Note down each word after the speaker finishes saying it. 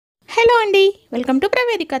Hello అండి, welcome to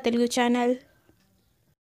ప్రవేదిక Telugu channel.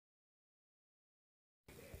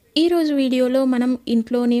 ఈరోజు వీడియోలో మనం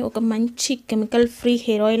ఇంట్లోనే ఒక మంచి కెమికల్ ఫ్రీ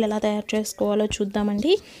హెయిర్ ఆయిల్ ఎలా తయారు చేసుకోవాలో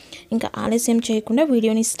చూద్దామండి. ఇంకా ఆలస్యం చేయకుండా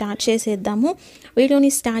వీడియోని స్టార్ట్ చేసేద్దాము. వీడియోని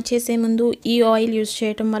స్టార్ట్ చేసే ముందు ఈ ఆయిల్ యూస్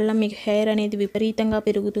చేయడం వల్ల మీకు హెయిర్ అనేది విపరీతంగా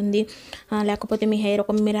పెరుగుతుంది, లేకపోతే మీ హెయిర్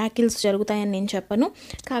ఒక మిరాకిల్స్ జరుగుతాయని నేను చెప్పను.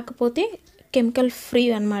 కాకపోతే కెమికల్ ఫ్రీ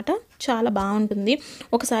అన్నమాట, చాలా బాగుంటుంది.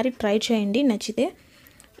 ఒకసారి ట్రై చేయండి, నచ్చితే.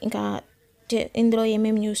 ఇంకా ఇందులో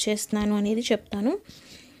ఏమేమి యూస్ చేస్తున్నాను అనేది చెప్తాను.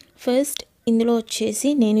 ఫస్ట్ ఇందులో వచ్చేసి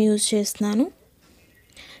నేను యూజ్ చేస్తున్నాను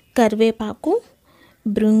కరివేపాకు,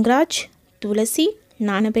 భృంగరాజ్, తులసి,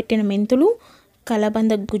 నానబెట్టిన మెంతులు,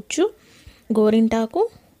 కలబంద గుజ్జు, గోరింటాకు,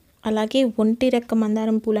 అలాగే ఒంటి రెక్క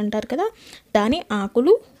మందారం పూలు అంటారు కదా, దాని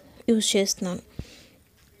ఆకులు యూజ్ చేస్తున్నాను.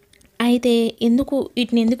 అయితే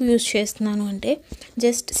వీటిని ఎందుకు యూజ్ చేస్తున్నాను అంటే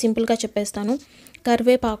జస్ట్ సింపుల్గా చెప్పేస్తాను.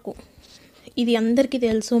 కరివేపాకు ఇది అందరికీ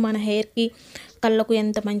తెలుసు, మన హెయిర్కి కళ్ళకు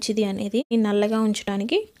ఎంత మంచిది అనేది, నల్లగా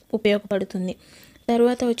ఉంచడానికి ఉపయోగపడుతుంది.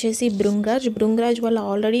 తర్వాత వచ్చేసి భృంగరాజ్ వల్ల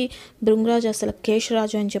ఆల్రెడీ భృంగరాజ్ అసలు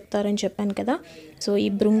కేశరాజు అని చెప్తారని చెప్పాను కదా. సో ఈ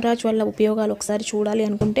భృంగరాజ్ వల్ల ఉపయోగాలు ఒకసారి చూడాలి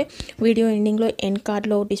అనుకుంటే వీడియో ఎండింగ్లో ఎండ్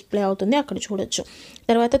కార్డ్లో డిస్ప్లే అవుతుంది, అక్కడ చూడొచ్చు.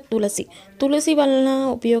 తర్వాత తులసి వలన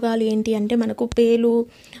ఉపయోగాలు ఏంటి అంటే మనకు పేలు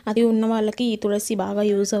అది ఉన్న వాళ్ళకి ఈ తులసి బాగా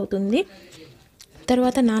యూజ్ అవుతుంది.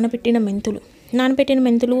 తర్వాత నానబెట్టిన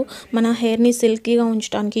మెంతులు మన హెయిర్ని సిల్కీగా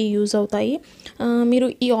ఉంచడానికి యూజ్ అవుతాయి. మీరు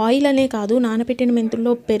ఈ ఆయిల్ అనే కాదు, నానబెట్టిన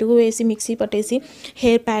మెంతుల్లో పెరుగు వేసి మిక్సీ పట్టేసి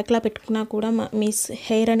హెయిర్ ప్యాక్లా పెట్టుకున్నా కూడా మీ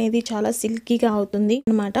హెయిర్ అనేది చాలా సిల్కీగా అవుతుంది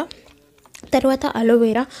అన్నమాట. తర్వాత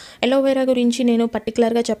అలోవెరా గురించి నేను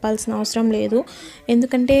పర్టికులర్గా చెప్పాల్సిన అవసరం లేదు,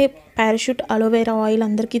 ఎందుకంటే పారాషూట్ అలోవెరా ఆయిల్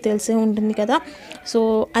అందరికీ తెలిసే ఉంటుంది కదా. సో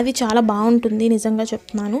అది చాలా బాగుంటుంది, నిజంగా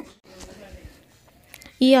చెప్తున్నాను.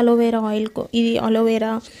 ఈ అలోవెరా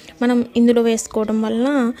మనం ఇందులో వేసుకోవడం వలన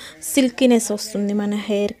సిల్కీనెస్ వస్తుంది మన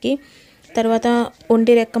హెయిర్కి. తర్వాత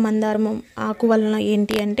ఒంటి రెక్క మందారం ఆకు వలన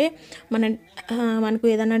ఏంటి అంటే మనకు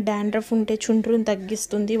ఏదైనా డాండ్రఫ్ ఉంటే చుండ్రుని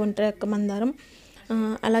తగ్గిస్తుంది ఒంటి రెక్క మందారం.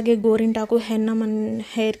 అలాగే గోరింటాకు హెన్నా మన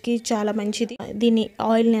హెయిర్కి చాలా మంచిది. దీన్ని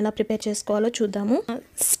ఆయిల్ని ఎలా ప్రిపేర్ చేసుకోవాలో చూద్దాము.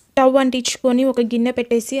 స్టవ్ అంటించుకొని ఒక గిన్నె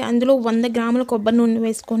పెట్టేసి అందులో 100 గ్రాముల కొబ్బరి నూనె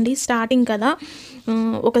వేసుకోండి. స్టార్టింగ్ కదా,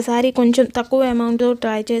 ఒకసారి కొంచెం తక్కువ అమౌంట్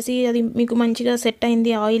ట్రై చేసి అది మీకు మంచిగా సెట్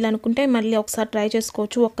అయింది ఆయిల్ అనుకుంటే మళ్ళీ ఒకసారి ట్రై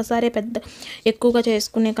చేసుకోవచ్చు. ఒక్కసారే ఎక్కువగా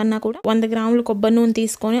చేసుకునే కన్నా కూడా 100 గ్రాముల కొబ్బరి నూనె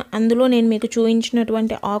తీసుకొని అందులో నేను మీకు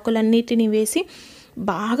చూపించినటువంటి ఆకులన్నిటిని వేసి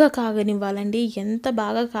బాగా కాగనివ్వాలండి. ఎంత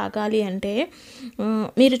బాగా కాగాలి అంటే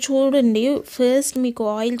మీరు చూడండి, ఫస్ట్ మీకు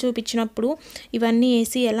ఆయిల్ చూపించినప్పుడు ఇవన్నీ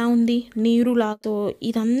వేసి ఎలా ఉంది, నీరులాతో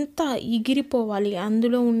ఇదంతా ఎగిరిపోవాలి.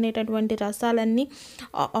 అందులో ఉండేటటువంటి రసాలన్నీ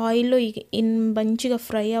ఆయిల్లో మంచిగా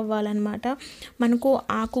ఫ్రై అవ్వాలన్నమాట. మనకు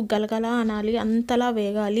ఆకు గలగల అనాలి, అంతలా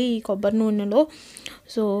వేగాలి ఈ కొబ్బరి నూనెలో.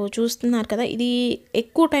 సో చూస్తున్నారు కదా, ఇది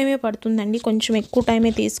ఎక్కువ టైమే పడుతుందండి, కొంచెం ఎక్కువ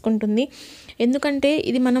టైమే తీసుకుంటుంది. ఎందుకంటే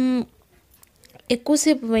ఇది మనం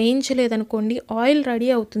ఎక్కువసేపు వేయించలేదనుకోండి ఆయిల్ రెడీ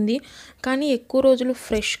అవుతుంది, కానీ ఎక్కువ రోజులు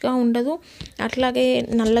ఫ్రెష్గా ఉండదు, అట్లాగే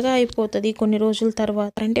నల్లగా అయిపోతుంది కొన్ని రోజుల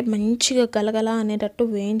తర్వాత. అంటే మంచిగా గలగల అనేటట్టు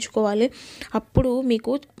వేయించుకోవాలి, అప్పుడు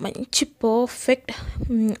మీకు మంచి పర్ఫెక్ట్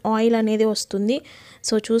ఆయిల్ అనేది వస్తుంది.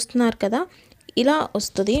 సో చూస్తున్నారు కదా, ఇలా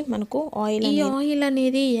వస్తుంది మనకు ఆయిల్. ఈ ఆయిల్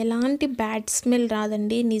అనేది ఎలాంటి బ్యాడ్ స్మెల్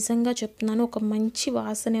రాదండి, నిజంగా చెప్తున్నాను. ఒక మంచి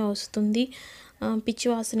వాసనే వస్తుంది, పిచ్చి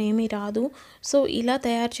వాసన ఏమీ రాదు. సో ఇలా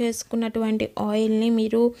తయారు చేసుకున్నటువంటి ఆయిల్ని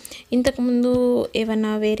మీరు ఇంతకుముందు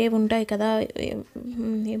ఏమన్నా వేరే ఉంటాయి కదా,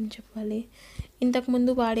 ఏం చెప్పాలి,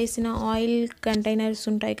 ఇంతకుముందు వాడేసిన ఆయిల్ కంటైనర్స్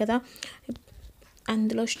ఉంటాయి కదా,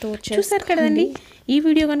 అందులో స్టోర్ చేస్తారు కదండి. ఈ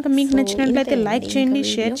వీడియో కనుక మీకు నచ్చినట్లయితే లైక్ చేయండి,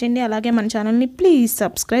 షేర్ చేయండి, అలాగే మన ఛానల్ని ప్లీజ్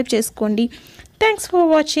సబ్స్క్రైబ్ చేసుకోండి. Thanks for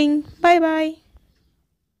watching. Bye bye.